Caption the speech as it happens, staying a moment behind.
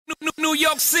New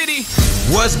York City.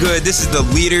 What's good? This is the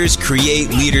Leaders Create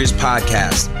Leaders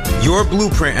podcast, your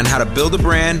blueprint on how to build a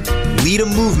brand, lead a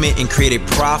movement, and create a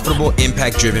profitable,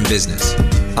 impact-driven business.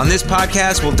 On this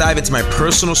podcast, we'll dive into my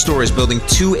personal stories building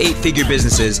 2 8-figure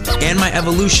businesses and my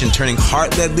evolution turning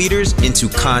heart-led leaders into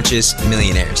conscious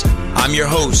millionaires. I'm your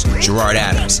host, Gerard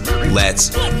Adams. Let's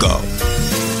go.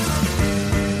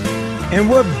 And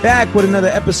we're back with another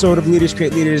episode of Leaders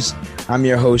Create Leaders. I'm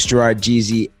your host, Gerard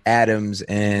Jeezy Adams,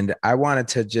 and I wanted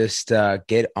to just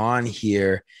get on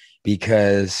here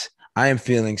because I am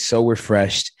feeling so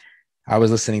refreshed. I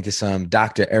was listening to some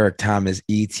Dr. Eric Thomas,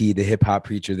 E.T., the hip hop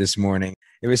preacher this morning.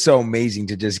 It was so amazing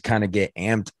to just kind of get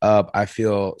amped up. I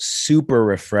feel super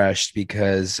refreshed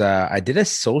because I did a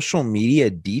social media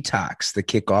detox to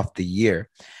kick off the year.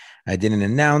 I didn't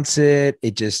announce it.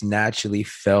 It just naturally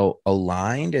felt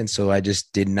aligned. And so I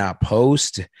just did not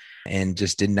post and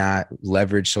just did not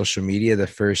leverage social media the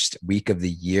first week of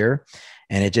the year.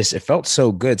 And it felt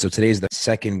so good. So today's the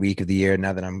second week of the year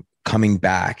now that I'm coming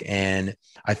back. And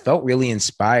I felt really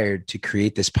inspired to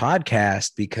create this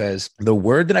podcast because the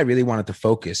word that I really wanted to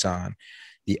focus on,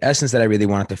 the essence that I really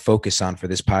wanted to focus on for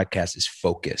this podcast is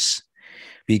focus.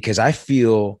 Because I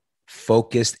feel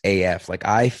focused AF. Like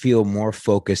I feel more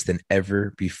focused than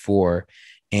ever before.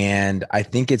 And I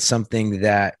think it's something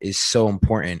that is so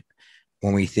important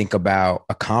when we think about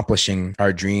accomplishing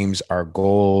our dreams, our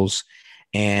goals.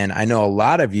 And I know a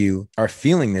lot of you are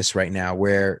feeling this right now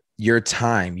where your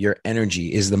time, your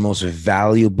energy is the most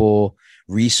valuable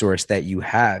resource that you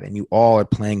have. And you all are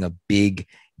playing a big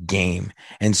game.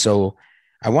 And so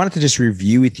I wanted to just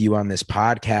review with you on this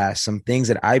podcast some things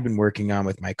that I've been working on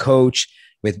with my coach,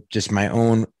 with just my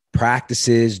own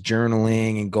practices,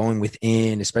 journaling and going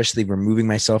within, especially removing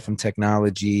myself from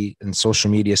technology and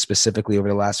social media specifically over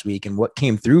the last week, and what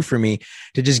came through for me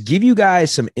to just give you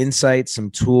guys some insights, some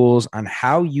tools on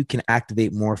how you can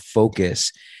activate more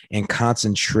focus and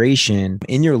concentration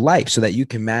in your life so that you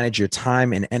can manage your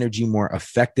time and energy more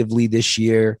effectively this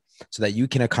year, so that you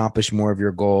can accomplish more of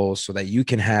your goals, so that you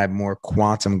can have more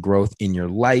quantum growth in your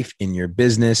life, in your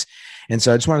business. And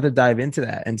so I just wanted to dive into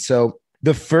that. And so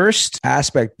the first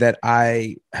aspect that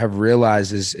I have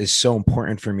realized is so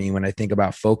important for me when I think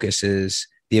about focus is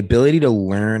the ability to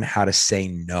learn how to say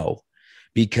no,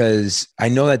 because I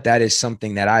know that is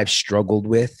something that I've struggled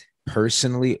with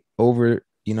personally over,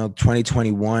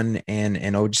 2021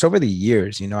 and just over the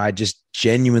years. I just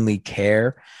genuinely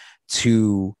care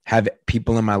to have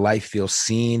people in my life feel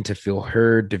seen, to feel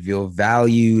heard, to feel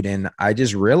valued. And I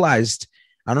just realized,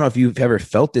 I don't know if you've ever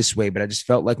felt this way, but I just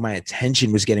felt like my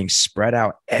attention was getting spread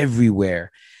out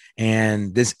everywhere.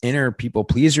 And this inner people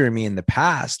pleaser in me in the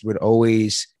past would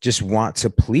always just want to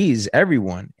please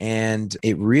everyone. And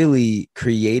it really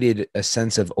created a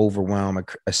sense of overwhelm,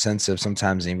 a sense of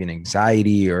sometimes even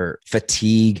anxiety or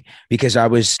fatigue, because I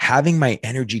was having my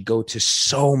energy go to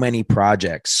so many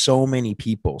projects, so many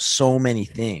people, so many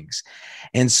things.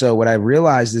 And so what I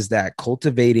realized is that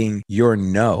cultivating your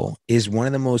no is one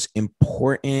of the most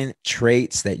important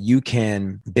traits that you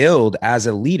can build as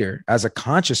a leader, as a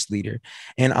conscious leader.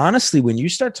 And honestly, when you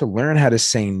start to learn how to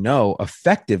say no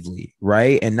effectively,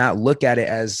 right, and not look at it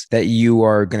as that you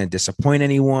are going to disappoint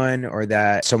anyone or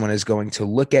that someone is going to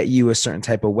look at you a certain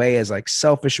type of way as like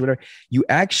selfish or whatever, you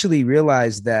actually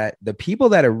realize that the people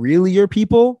that are really your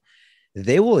people,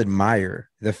 they will admire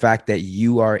the fact that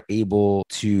you are able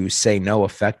to say no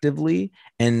effectively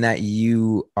and that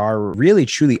you are really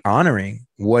truly honoring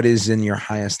what is in your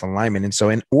highest alignment. And so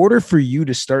in order for you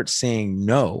to start saying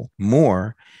no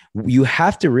more, you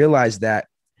have to realize that,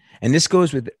 and this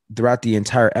goes with throughout the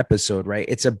entire episode, right?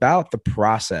 It's about the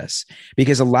process,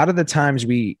 because a lot of the times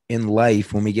in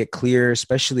life, when we get clear,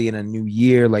 especially in a new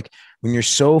year, like when you're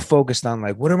so focused on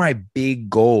like, what are my big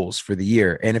goals for the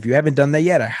year? And if you haven't done that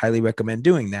yet, I highly recommend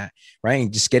doing that, right?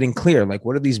 And just getting clear, like,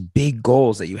 what are these big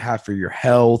goals that you have for your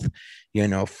health,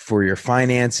 for your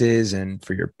finances and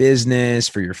for your business,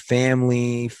 for your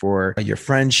family, for your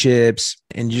friendships,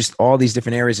 and just all these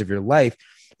different areas of your life.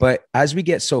 But as we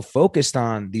get so focused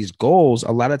on these goals,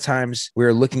 a lot of times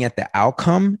we're looking at the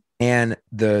outcome. And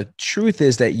the truth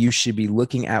is that you should be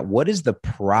looking at what is the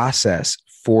process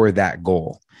for that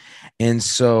goal. And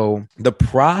so the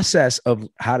process of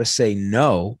how to say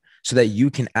no so that you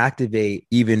can activate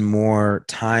even more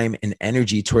time and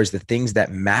energy towards the things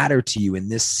that matter to you in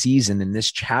this season, in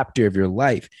this chapter of your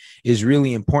life, is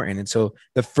really important. And so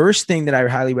the first thing that I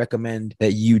highly recommend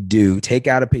that you do, take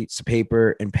out a piece of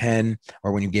paper and pen,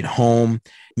 or when you get home,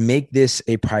 make this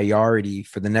a priority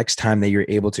for the next time that you're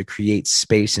able to create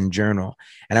space and journal.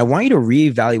 And I want you to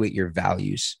reevaluate your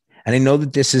values. And I know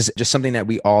that this is just something that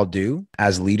we all do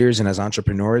as leaders and as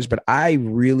entrepreneurs, but I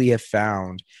really have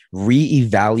found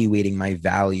reevaluating my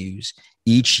values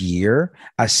each year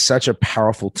as such a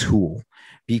powerful tool,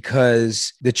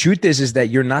 because the truth is that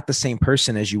you're not the same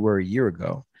person as you were a year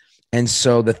ago. And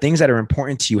so the things that are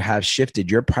important to you have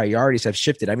shifted. Your priorities have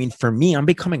shifted. I mean, for me, I'm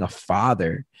becoming a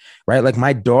father, right? Like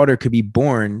my daughter could be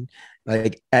born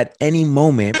like at any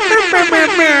moment.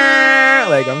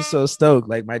 Like I'm so stoked.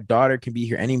 Like my daughter can be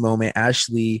here any moment.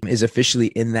 Ashley is officially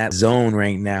in that zone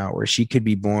right now where she could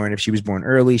be born. If she was born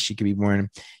early, she could be born,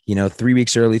 3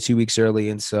 weeks early, 2 weeks early.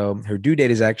 And so her due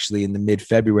date is actually in the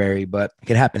mid-February, but it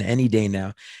could happen any day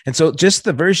now. And so just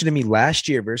the version of me last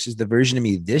year versus the version of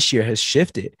me this year has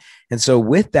shifted. And so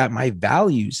with that, my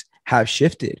values have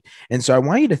shifted. And so I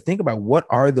want you to think about, what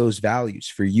are those values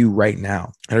for you right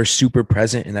now that are super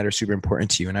present and that are super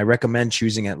important to you? And I recommend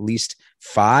choosing at least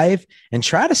 5 and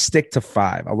try to stick to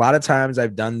 5. A lot of times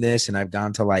I've done this and I've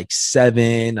gone to like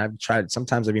 7.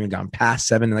 Sometimes I've even gone past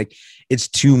 7. Like it's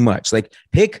too much. Like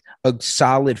pick a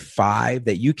solid 5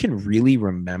 that you can really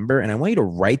remember. And I want you to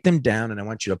write them down and I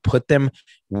want you to put them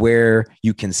where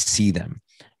you can see them.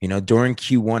 During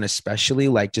Q1, especially,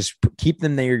 like just keep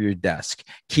them near your desk,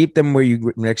 keep them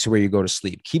next to where you go to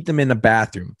sleep, keep them in the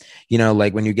bathroom,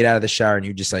 like when you get out of the shower and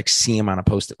you just like see them on a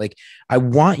post-it. Like I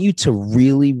want you to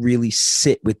really, really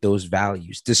sit with those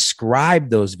values,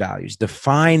 describe those values,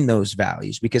 define those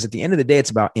values, because at the end of the day, it's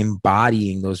about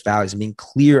embodying those values and being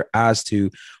clear as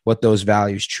to what those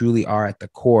values truly are at the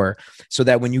core, so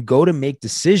that when you go to make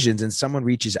decisions and someone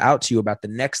reaches out to you about the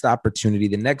next opportunity,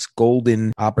 the next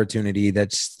golden opportunity,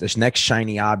 that's this next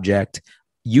shiny object,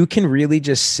 you can really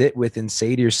just sit with and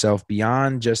say to yourself,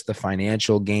 beyond just the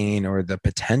financial gain or the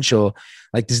potential,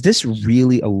 like, does this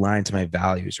really align to my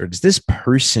values? Or does this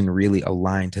person really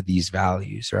align to these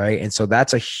values? Right. And so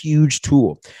that's a huge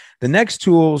tool. The next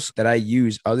tools that I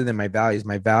use other than my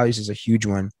values is a huge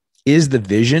one, is the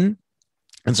vision.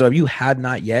 And so if you had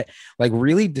not yet, like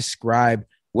really describe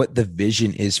what the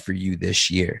vision is for you this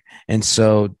year. And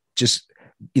so just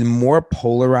the more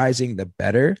polarizing, the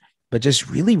better, but just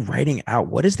really writing out,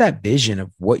 what is that vision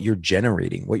of what you're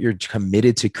generating, what you're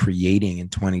committed to creating in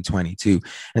 2022.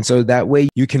 And so that way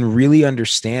you can really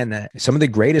understand that some of the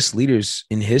greatest leaders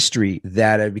in history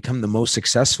that have become the most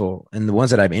successful, and the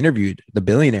ones that I've interviewed, the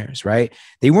billionaires, right?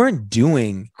 They weren't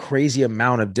doing crazy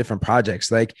amount of different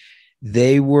projects. Like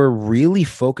they were really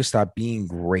focused on being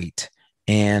great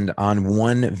and on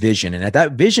one vision. And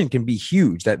that vision can be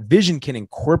huge. That vision can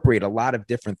incorporate a lot of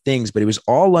different things, but it was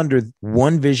all under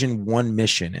one vision, one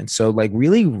mission. And so like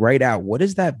really write out, what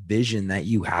is that vision that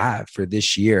you have for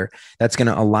this year that's going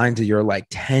to align to your like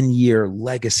 10-year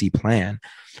legacy plan?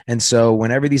 And so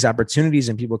whenever these opportunities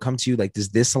and people come to you, like, does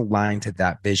this align to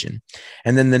that vision?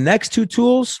 And then the next 2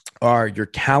 tools are your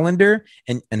calendar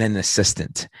and an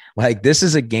assistant. Like this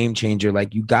is a game changer.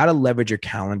 Like you got to leverage your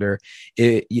calendar.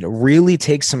 It, really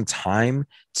take some time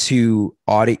to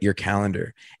audit your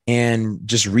calendar and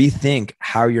just rethink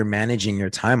how you're managing your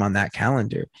time on that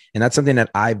calendar. And that's something that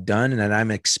I've done and that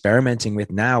I'm experimenting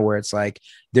with now, where it's like,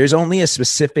 there's only a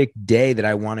specific day that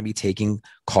I want to be taking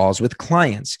calls with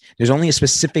clients. There's only a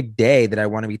specific day that I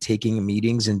want to be taking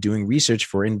meetings and doing research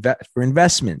for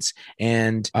investments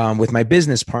and with my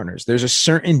business partners. There's a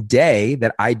certain day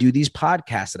that I do these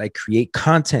podcasts, that I create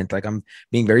content. Like I'm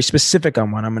being very specific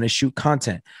on when I'm going to shoot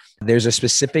content. There's a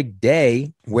specific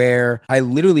day where I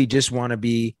literally just want to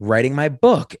be writing my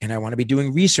book and I want to be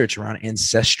doing research around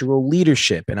ancestral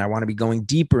leadership. And I want to be going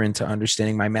deeper into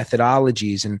understanding my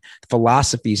methodologies and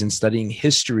philosophies and studying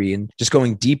history and just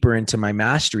going deeper into my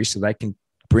mastery so that I can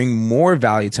bring more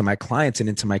value to my clients and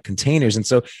into my containers. And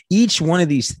so each one of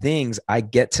these things I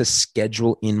get to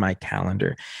schedule in my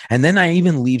calendar. And then I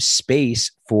even leave space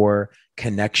for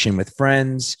connection with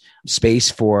friends, space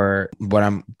for what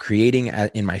I'm creating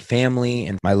in my family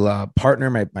and my love partner,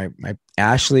 my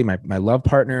Ashley, my love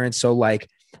partner. And so like,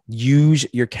 use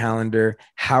your calendar.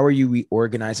 How are you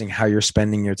reorganizing how you're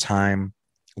spending your time,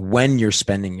 when you're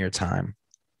spending your time?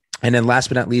 And then last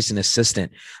but not least, an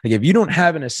assistant. Like if you don't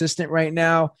have an assistant right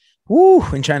now,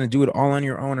 and trying to do it all on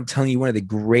your own, I'm telling you, one of the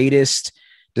greatest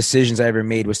decisions I ever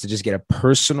made was to just get a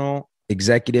personal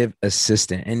executive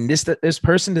assistant. And this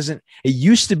person it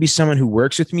used to be someone who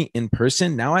works with me in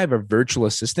person. Now I have a virtual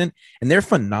assistant and they're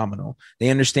phenomenal. They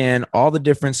understand all the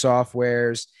different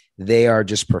softwares. They are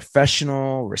just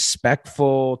professional,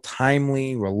 respectful,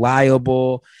 timely,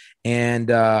 reliable. And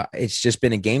it's just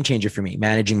been a game changer for me,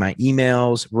 managing my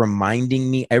emails, reminding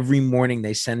me every morning.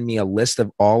 They send me a list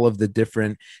of all of the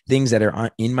different things that are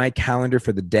in my calendar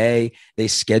for the day. They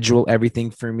schedule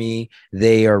everything for me.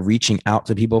 They are reaching out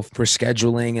to people for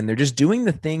scheduling, and they're just doing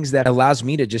the things that allows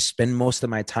me to just spend most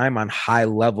of my time on high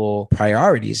level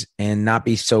priorities and not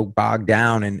be so bogged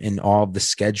down in all of the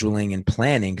scheduling and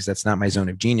planning, because that's not my zone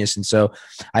of genius. And so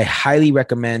I highly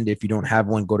recommend, if you don't have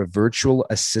one, go to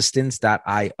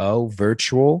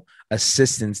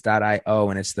virtualassistants.io,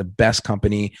 and it's the best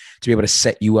company to be able to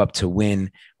set you up to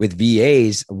win with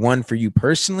VAs, one for you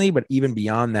personally, but even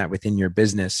beyond that within your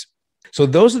business. So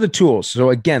those are the tools. So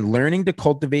again, learning to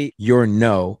cultivate your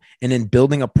no, and then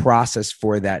building a process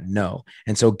for that no.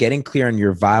 And so getting clear on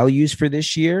your values for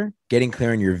this year, getting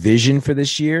clear on your vision for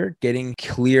this year, getting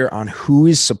clear on who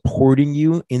is supporting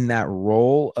you in that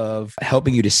role of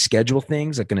helping you to schedule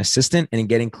things like an assistant, and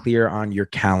getting clear on your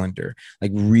calendar,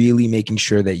 like really making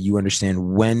sure that you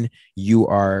understand when you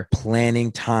are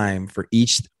planning time for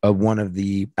each of one of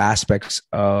the aspects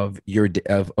of your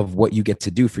of what you get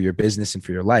to do for your business and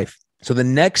for your life. So the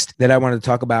next that I want to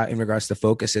talk about in regards to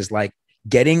focus is like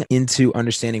getting into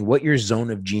understanding what your zone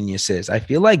of genius is. I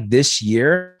feel like this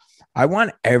year, I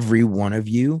want every one of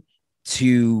you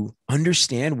to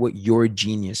understand what your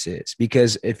genius is,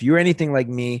 because if you're anything like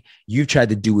me, you've tried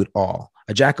to do it all.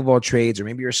 A jack of all trades, or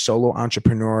maybe you're a solo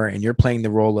entrepreneur and you're playing the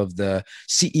role of the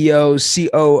CEO,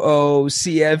 COO,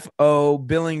 CFO,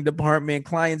 billing department,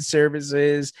 client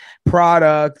services,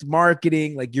 product,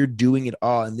 marketing, like you're doing it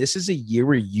all. And this is a year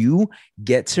where you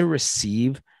get to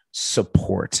receive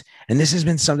support. And this has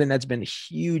been something that's been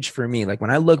huge for me. Like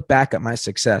when I look back at my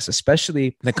success,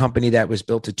 especially the company that was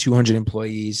built to 200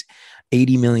 employees,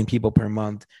 80 million people per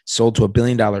month, sold to $1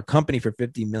 billion company for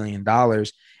 $50 million.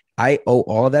 I owe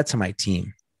all of that to my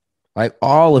team. Like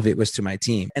all of it was to my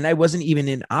team. And I wasn't even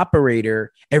an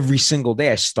operator every single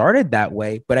day. I started that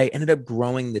way, but I ended up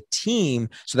growing the team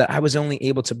so that I was only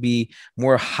able to be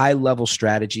more high level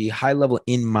strategy, high level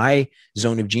in my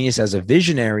zone of genius as a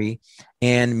visionary,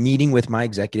 and meeting with my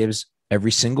executives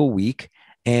every single week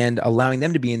and allowing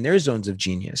them to be in their zones of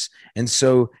genius. And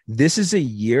so this is a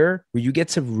year where you get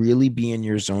to really be in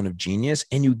your zone of genius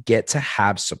and you get to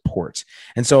have support.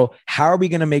 And so how are we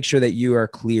going to make sure that you are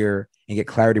clear and get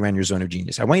clarity around your zone of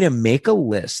genius? I want you to make a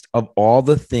list of all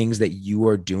the things that you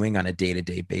are doing on a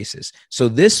day-to-day basis. So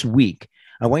this week,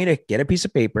 I want you to get a piece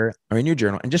of paper or in your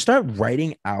journal and just start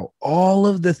writing out all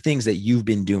of the things that you've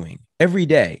been doing every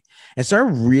day, and start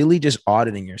really just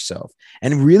auditing yourself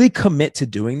and really commit to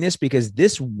doing this, because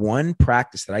this one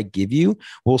practice that I give you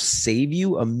will save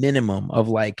you a minimum of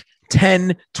like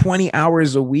 10, 20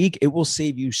 hours a week. It will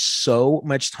save you so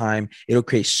much time. It'll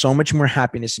create so much more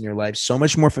happiness in your life, so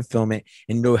much more fulfillment,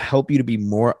 and it'll help you to be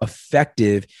more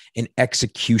effective in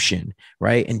execution,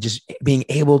 right? And just being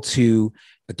able to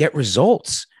get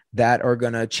results that are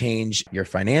going to change your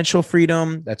financial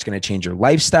freedom. That's going to change your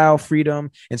lifestyle freedom.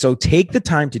 And so take the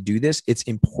time to do this. It's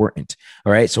important.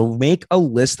 All right. So make a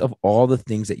list of all the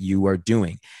things that you are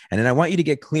doing. And then I want you to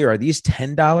get clear. Are these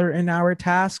 $10 an hour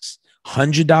tasks,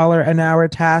 $100 an hour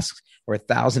tasks, or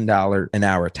 $1,000 an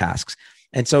hour tasks?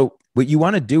 And so what you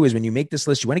want to do is when you make this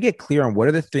list, you want to get clear on what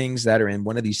are the things that are in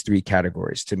one of these three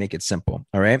categories to make it simple.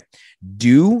 All right.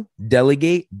 Do,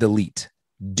 delegate, delete.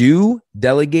 Do,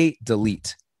 delegate,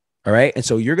 delete. All right. And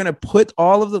so you're going to put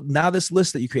all of now this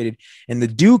list that you created in the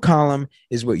do column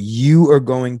is what you are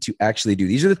going to actually do.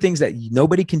 These are the things that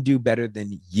nobody can do better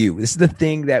than you. This is the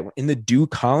thing that in the do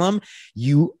column,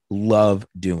 you love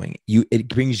doing. It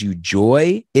brings you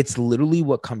joy. It's literally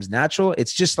what comes natural.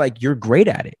 It's just like you're great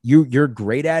at it. You're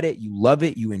great at it. You love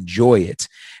it. You enjoy it.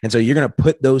 And so you're going to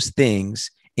put those things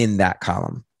in that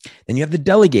column. Then you have the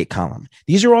delegate column.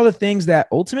 These are all the things that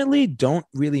ultimately don't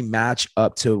really match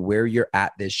up to where you're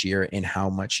at this year and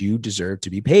how much you deserve to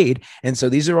be paid. And so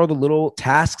these are all the little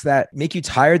tasks that make you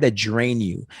tired, that drain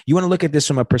you. You want to look at this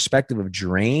from a perspective of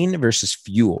drain versus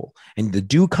fuel. In the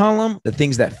do column, the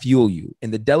things that fuel you. In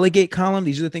the delegate column,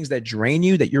 these are the things that drain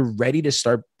you, that you're ready to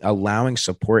start allowing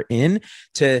support in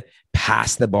to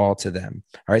pass the ball to them.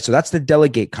 All right. So that's the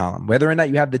delegate column. Whether or not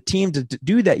you have the team to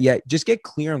do that yet, just get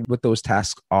clear on what those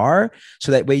tasks are.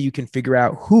 So that way you can figure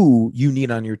out who you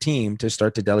need on your team to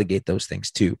start to delegate those things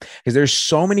to. Because there's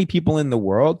so many people in the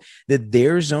world that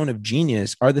their zone of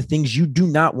genius are the things you do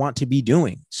not want to be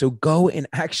doing. So go and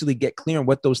actually get clear on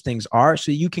what those things are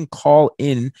so you can call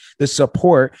in the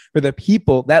support for the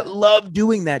people that love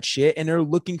doing that shit and are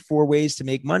looking for ways to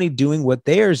make money doing what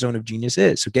their zone of genius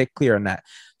is. So get clear on that.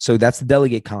 So that's the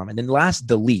delegate column. And then last,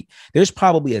 delete. There's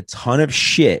probably a ton of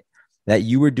shit that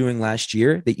you were doing last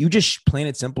year that you just plain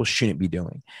and simple shouldn't be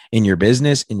doing in your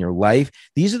business, in your life.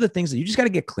 These are the things that you just got to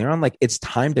get clear on. Like, it's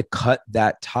time to cut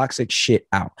that toxic shit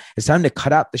out. It's time to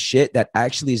cut out the shit that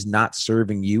actually is not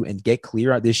serving you and get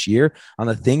clear out this year on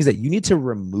the things that you need to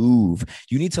remove,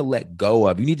 you need to let go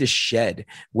of, you need to shed.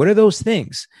 What are those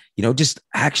things? Just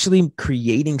actually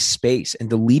creating space and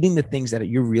deleting the things that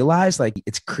you realize, like,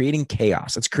 it's creating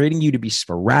chaos. It's creating you to be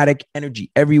sporadic,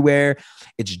 energy everywhere.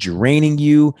 It's draining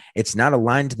you. It's not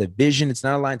aligned to the vision. It's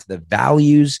not aligned to the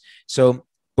values. So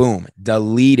boom,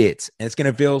 delete it. And it's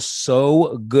going to feel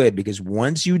so good, because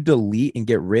once you delete and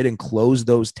get rid and close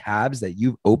those tabs that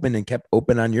you've opened and kept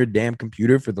open on your damn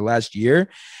computer for the last year,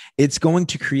 it's going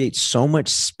to create so much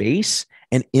space.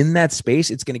 And in that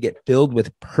space, it's going to get filled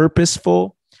with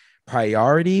purposeful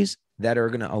priorities that are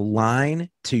going to align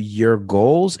to your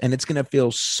goals. And it's going to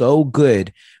feel so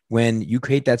good when you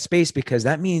create that space, because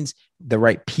that means the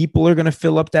right people are going to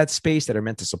fill up that space that are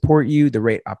meant to support you, the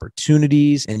right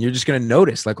opportunities. And you're just going to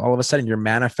notice, like, all of a sudden you're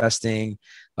manifesting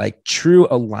like true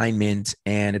alignment.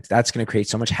 And that's going to create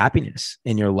so much happiness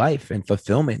in your life and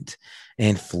fulfillment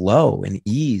and flow and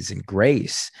ease and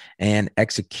grace and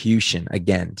execution.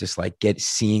 Again, just like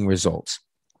seeing results.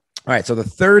 All right. So the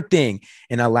third thing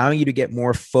in allowing you to get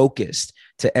more focused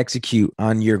to execute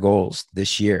on your goals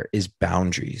this year is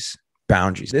boundaries.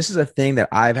 Boundaries. This is a thing that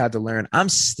I've had to learn. I'm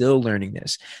still learning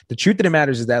this. The truth of the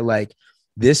matter is that, like,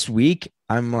 this week,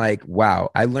 I'm like, wow,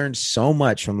 I learned so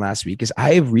much from last week, because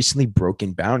I have recently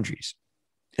broken boundaries.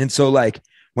 And so, like,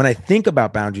 when I think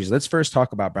about boundaries, let's first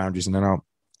talk about boundaries, and then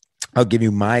I'll give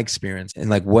you my experience and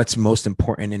like what's most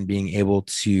important in being able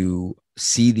to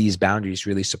see these boundaries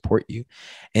really support you.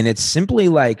 And it's simply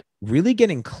like really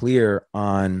getting clear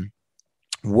on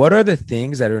what are the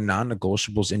things that are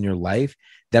non-negotiables in your life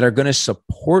that are going to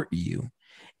support you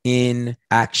in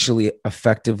actually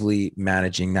effectively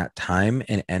managing that time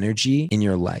and energy in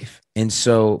your life. And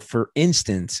so, for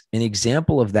instance, an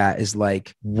example of that is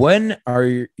like, when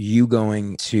are you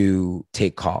going to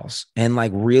take calls? And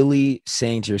like really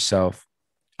saying to yourself,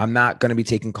 I'm not going to be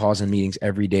taking calls and meetings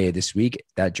every day this week.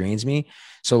 That drains me.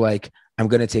 So like, I'm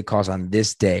going to take calls on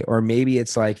this day. Or maybe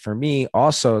it's like, for me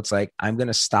also, it's like, I'm going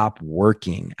to stop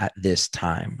working at this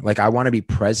time. Like, I want to be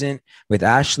present with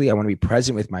Ashley. I want to be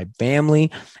present with my family.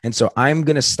 And so I'm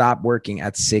going to stop working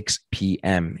at 6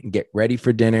 p.m. and get ready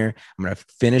for dinner. I'm going to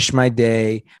finish my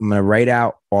day. I'm going to write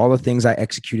out all the things I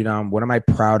executed on. What am I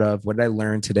proud of? What did I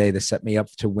learn today that set me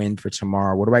up to win for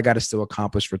tomorrow? What do I got to still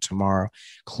accomplish for tomorrow?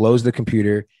 Close the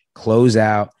computer, close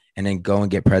out, and then go and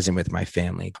get present with my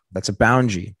family. That's a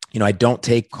boundary. I don't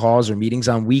take calls or meetings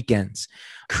on weekends.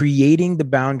 Creating the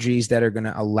boundaries that are going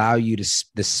to allow you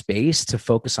the space to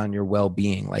focus on your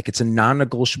well-being. Like, it's a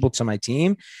non-negotiable to my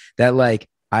team that like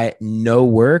I no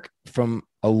work from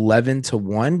 11 to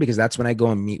 1, because that's when I go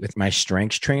and meet with my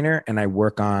strengths trainer and I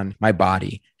work on my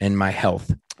body and my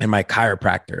health and my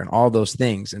chiropractor and all those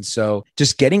things. And so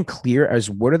just getting clear as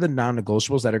what are the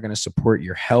non-negotiables that are going to support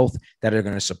your health, that are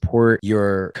going to support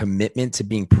your commitment to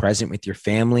being present with your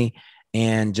family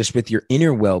and just with your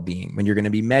inner well-being, when you're going to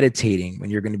be meditating, when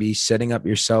you're going to be setting up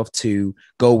yourself to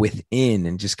go within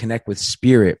and just connect with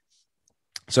spirit.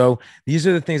 So these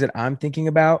are the things that I'm thinking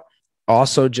about.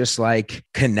 Also, just like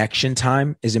connection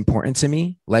time is important to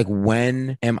me. Like,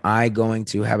 when am I going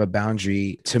to have a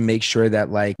boundary to make sure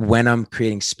that like when I'm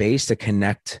creating space to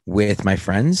connect with my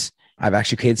friends, I've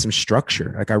actually created some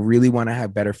structure. Like, I really want to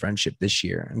have better friendship this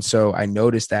year. And so I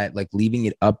noticed that like leaving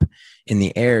it up in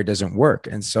the air doesn't work.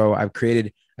 And so I've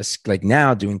created like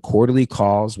now doing quarterly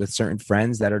calls with certain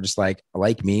friends that are just like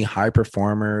me, high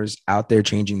performers out there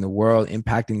changing the world,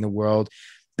 impacting the world,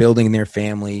 building their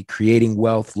family, creating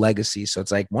wealth, legacy. So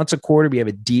it's like once a quarter, we have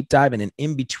a deep dive. And then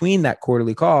in between that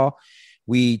quarterly call,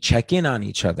 we check in on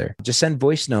each other, just send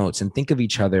voice notes and think of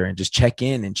each other and just check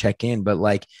in, but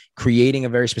like creating a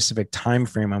very specific time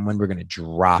frame on when we're going to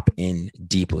drop in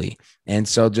deeply. And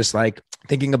so just like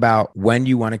thinking about when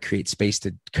you want to create space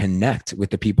to connect with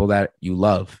the people that you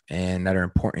love and that are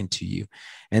important to you.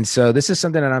 And so this is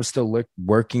something that I'm still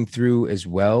working through as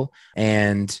well.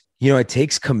 And it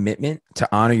takes commitment to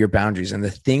honor your boundaries. And the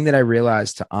thing that I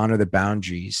realized to honor the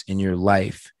boundaries in your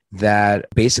life, that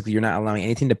basically you're not allowing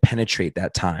anything to penetrate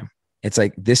that time. It's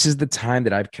like, this is the time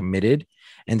that I've committed.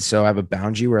 And so I have a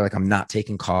boundary where like, I'm not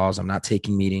taking calls, I'm not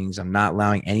taking meetings, I'm not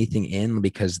allowing anything in,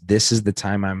 because this is the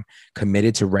time I'm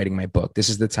committed to writing my book. This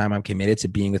is the time I'm committed to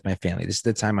being with my family. This is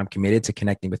the time I'm committed to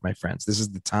connecting with my friends. This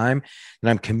is the time that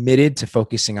I'm committed to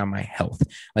focusing on my health.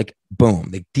 Like, boom,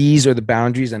 like these are the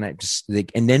boundaries. And I just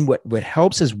like, and then what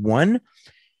helps is one,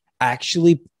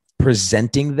 actually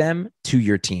presenting them to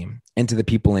your team and to the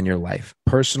people in your life,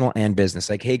 personal and business.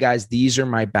 Like, hey guys, these are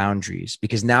my boundaries,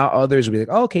 because now others will be like,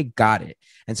 oh, okay, got it.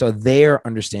 And so they're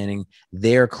understanding,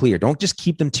 they're clear. Don't just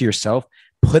keep them to yourself,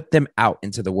 put them out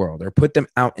into the world or put them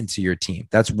out into your team.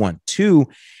 That's one. Two,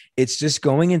 it's just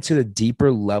going into the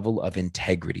deeper level of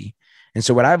integrity. And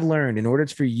so what I've learned, in order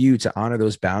for you to honor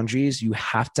those boundaries, you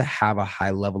have to have a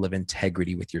high level of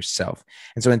integrity with yourself.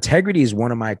 And so integrity is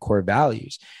one of my core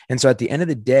values. And so at the end of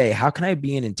the day, how can I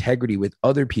be in integrity with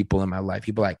other people in my life?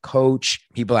 People I coach,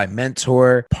 people I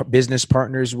mentor, business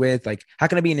partners with. Like, how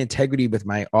can I be in integrity with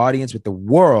my audience, with the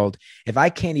world, if I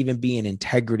can't even be in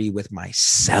integrity with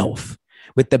myself?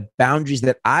 With the boundaries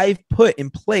that I've put in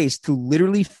place to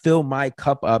literally fill my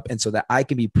cup up, and so that I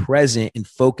can be present and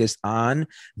focused on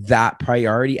that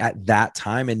priority at that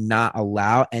time and not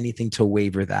allow anything to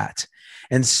waver that.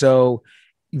 And so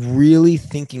really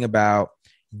thinking about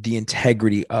the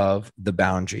integrity of the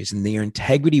boundaries and the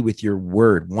integrity with your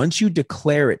word. Once you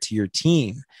declare it to your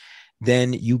team,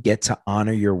 then you get to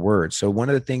honor your word. So one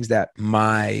of the things that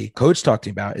my coach talked to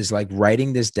me about is like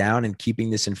writing this down and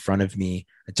keeping this in front of me,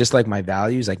 just like my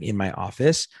values, like in my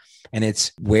office. And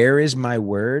it's, where is my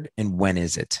word and when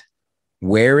is it?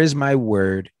 Where is my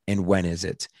word and when is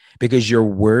it? Because your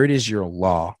word is your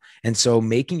law. And so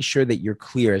making sure that you're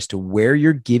clear as to where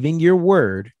you're giving your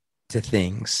word to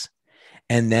things,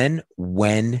 and then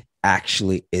when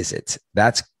actually is it?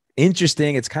 That's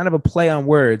interesting. It's kind of a play on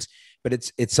words, but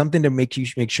it's something to make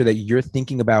sure that you're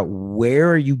thinking about, where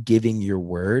are you giving your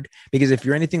word? Because if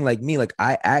you're anything like me, like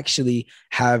I actually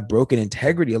have broken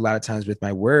integrity a lot of times with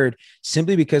my word,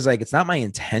 simply because like it's not my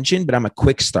intention, but I'm a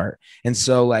quick start. And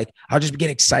so like I'll just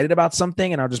get excited about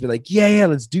something and I'll just be like, yeah,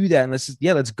 let's do that. And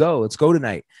let's go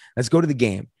tonight. Let's go to the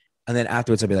game. And then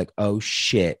afterwards I'll be like, oh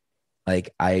shit,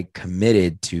 like I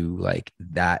committed to like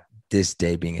that, this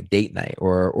day being a date night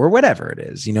or whatever it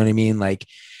is, you know what I mean? Like,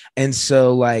 and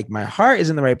so like my heart is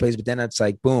in the right place, but then it's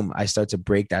like, boom, I start to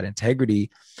break that integrity.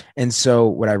 And so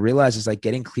what I realized is like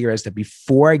getting clear as to,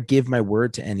 before I give my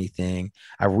word to anything,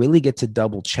 I really get to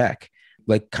double check,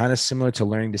 like kind of similar to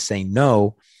learning to say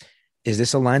no. Is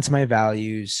this aligned to my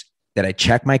values? That I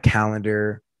check my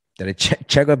calendar, that I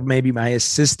check up maybe my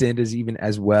assistant is even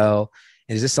as well.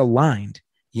 And is this aligned?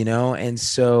 You know, and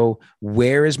so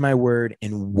where is my word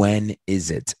and when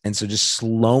is it? And so just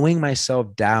slowing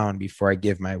myself down before I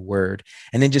give my word.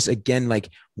 And then just again, like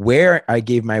where I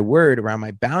gave my word around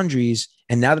my boundaries.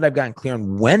 And now that I've gotten clear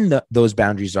on when those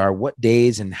boundaries are, what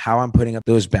days and how I'm putting up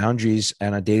those boundaries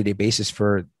on a day-to-day basis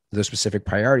for those specific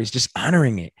priorities, just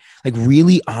honoring it, like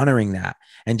really honoring that.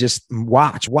 And just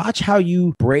watch how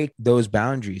you break those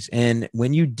boundaries. And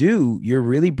when you do, you're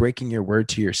really breaking your word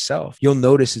to yourself. You'll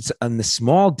notice it's on the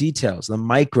small details, the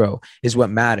micro is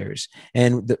what matters.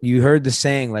 And you heard the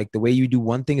saying, like the way you do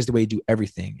one thing is the way you do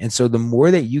everything. And so the more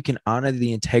that you can honor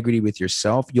the integrity with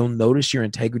yourself, you'll notice your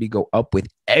integrity go up with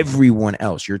everyone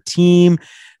else, your team,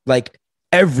 like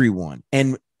everyone.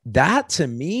 And that to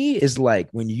me is like,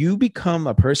 when you become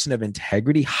a person of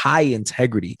integrity, high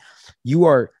integrity, you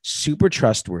are super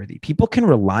trustworthy. People can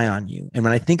rely on you. And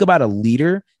when I think about a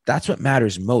leader, that's what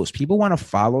matters most. People want to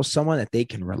follow someone that they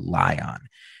can rely on,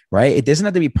 right? It doesn't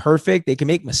have to be perfect. They can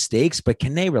make mistakes, but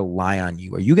can they rely on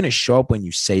you? Are you going to show up when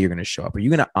you say you're going to show up? Are you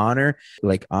going to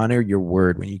honor your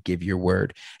word when you give your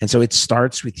word? And so it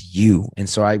starts with you. And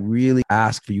so I really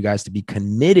ask for you guys to be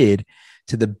committed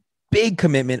to the big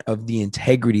commitment of the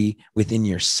integrity within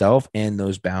yourself and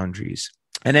those boundaries.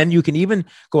 And then you can even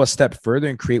go a step further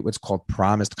and create what's called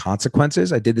promised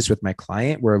consequences. I did this with my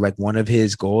client, where like one of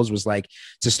his goals was like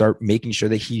to start making sure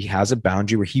that he has a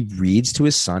boundary where he reads to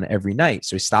his son every night.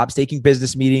 So he stops taking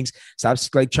business meetings, stops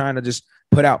like trying to just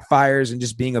put out fires and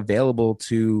just being available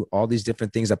to all these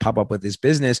different things that pop up with his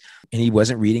business. And he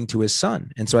wasn't reading to his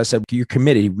son. And so I said, you're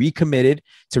committed. He recommitted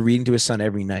to reading to his son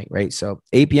every night, right? So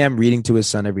 8 p.m. reading to his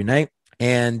son every night.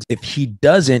 And if he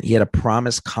doesn't, he had a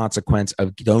promised consequence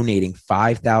of donating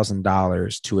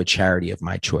 $5,000 to a charity of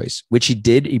my choice, which he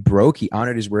did. He broke. He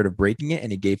honored his word of breaking it.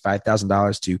 And he gave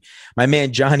 $5,000 to my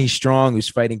man, Johnny Strong, who's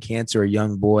fighting cancer, a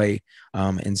young boy.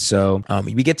 And so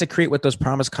we get to create what those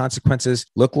promised consequences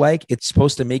look like. It's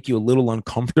supposed to make you a little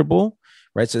uncomfortable,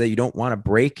 right? So that you don't want to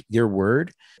break your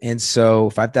word. And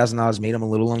so $5,000 made him a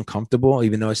little uncomfortable,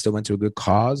 even though I still went to a good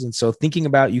cause. And so thinking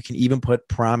about, you can even put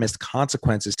promised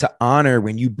consequences to honor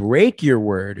when you break your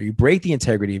word or you break the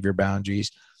integrity of your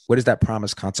boundaries. What is that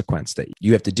promised consequence that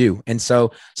you have to do? And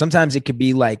so sometimes it could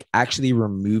be like actually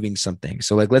removing something.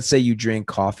 So like, let's say you drink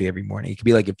coffee every morning. It could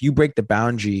be like, if you break the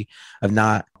boundary of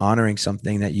not honoring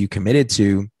something that you committed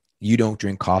to, you don't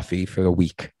drink coffee for a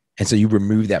week. And so you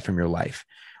remove that from your life.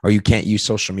 or you can't use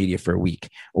social media for a week,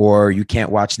 or you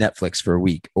can't watch Netflix for a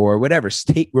week, or whatever.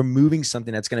 Removing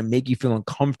something that's going to make you feel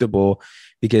uncomfortable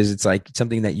because it's like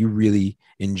something that you really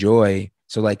enjoy.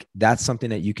 So like that's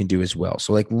something that you can do as well.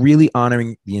 So like really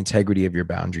honoring the integrity of your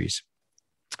boundaries.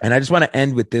 And I just want to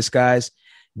end with this, guys,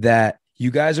 that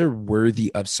you guys are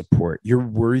worthy of support. You're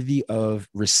worthy of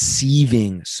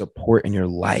receiving support in your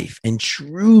life and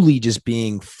truly just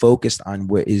being focused on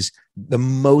what is the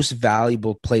most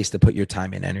valuable place to put your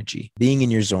time and energy, being in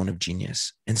your zone of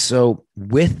genius. And so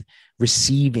with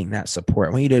receiving that support,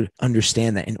 I want you to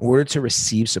understand that in order to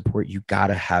receive support, you got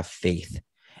to have faith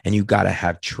and you got to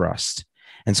have trust.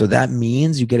 And so that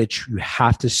means you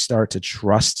have to start to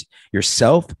trust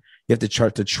yourself. You have to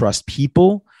start to trust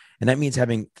people. And that means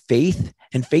having faith.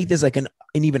 And faith is like an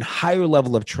even higher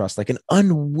level of trust, like an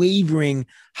unwavering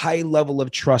high level of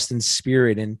trust and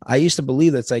spirit. And I used to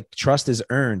believe that's like trust is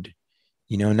earned,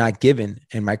 not given.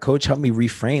 And my coach helped me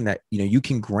reframe that, you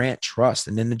can grant trust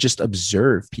and then just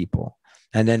observe people.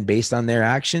 And then based on their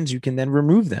actions, you can then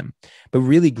remove them. But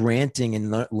really granting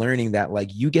and learning that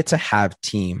like you get to have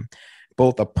team,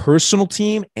 both a personal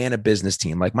team and a business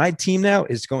team. Like my team now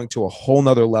is going to a whole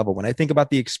nother level. When I think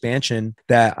about the expansion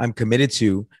that I'm committed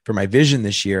to for my vision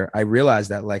this year, I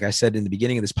realized that, like I said in the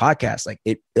beginning of this podcast, like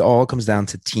it all comes down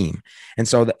to team. And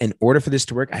so in order for this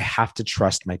to work, I have to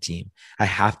trust my team. I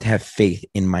have to have faith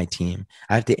in my team.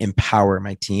 I have to empower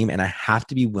my team, and I have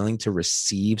to be willing to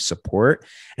receive support.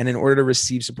 And in order to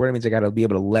receive support, it means I got to be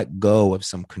able to let go of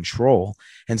some control.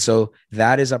 And so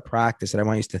that is a practice that I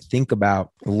want you to think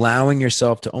about, allowing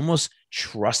yourself to almost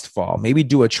trust fall, maybe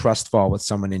do a trust fall with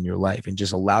someone in your life and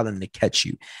just allow them to catch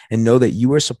you and know that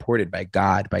you are supported by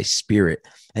God, by spirit.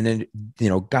 And then,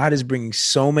 God is bringing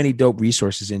so many dope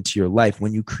resources into your life.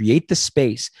 When you create the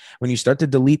space, when you start to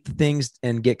delete the things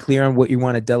and get clear on what you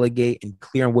want to delegate and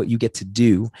clear on what you get to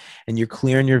do, and you're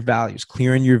clear on your values,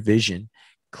 clear on your vision,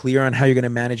 clear on how you're going to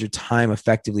manage your time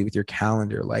effectively with your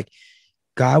calendar, like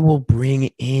God will bring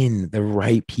in the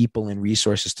right people and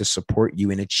resources to support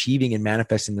you in achieving and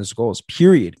manifesting those goals,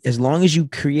 period. As long as you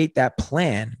create that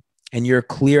plan and you're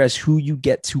clear as who you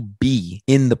get to be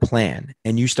in the plan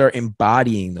and you start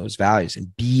embodying those values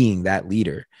and being that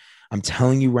leader, I'm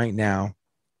telling you right now,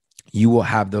 you will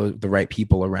have the right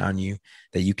people around you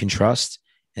that you can trust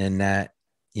and that,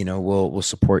 will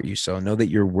support you. So know that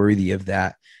you're worthy of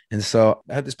that. And so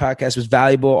I hope this podcast was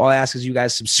valuable. All I ask is you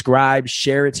guys subscribe,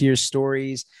 share it to your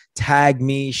stories, tag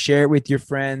me, share it with your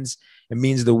friends. It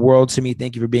means the world to me.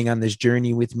 Thank you for being on this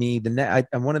journey with me.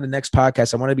 One of the next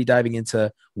podcasts, I want to be diving into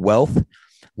wealth,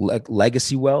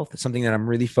 legacy wealth. It's something that I'm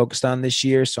really focused on this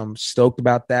year. So I'm stoked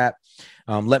about that.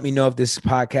 Let me know if this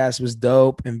podcast was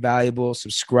dope and valuable.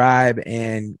 Subscribe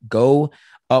and go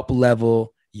up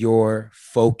level your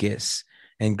focus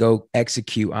and go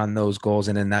execute on those goals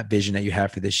and in that vision that you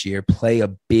have for this year. Play a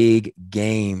big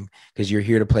game because you're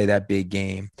here to play that big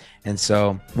game. And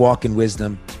so walk in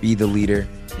wisdom, be the leader.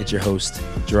 It's your host,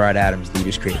 Gerard Adams,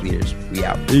 Leaders Create Leaders. We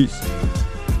out. Peace.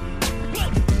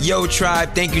 Yo,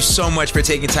 tribe, thank you so much for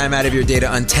taking time out of your day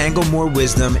to untangle more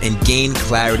wisdom and gain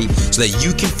clarity so that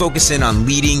you can focus in on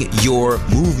leading your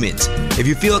movement. If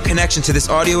you feel a connection to this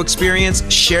audio experience,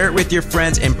 share it with your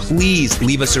friends and please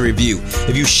leave us a review.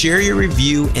 If you share your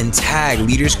review and tag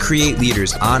Leaders Create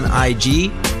Leaders on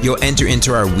IG, you'll enter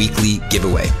into our weekly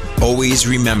giveaway. Always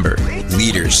remember,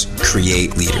 leaders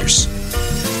create leaders.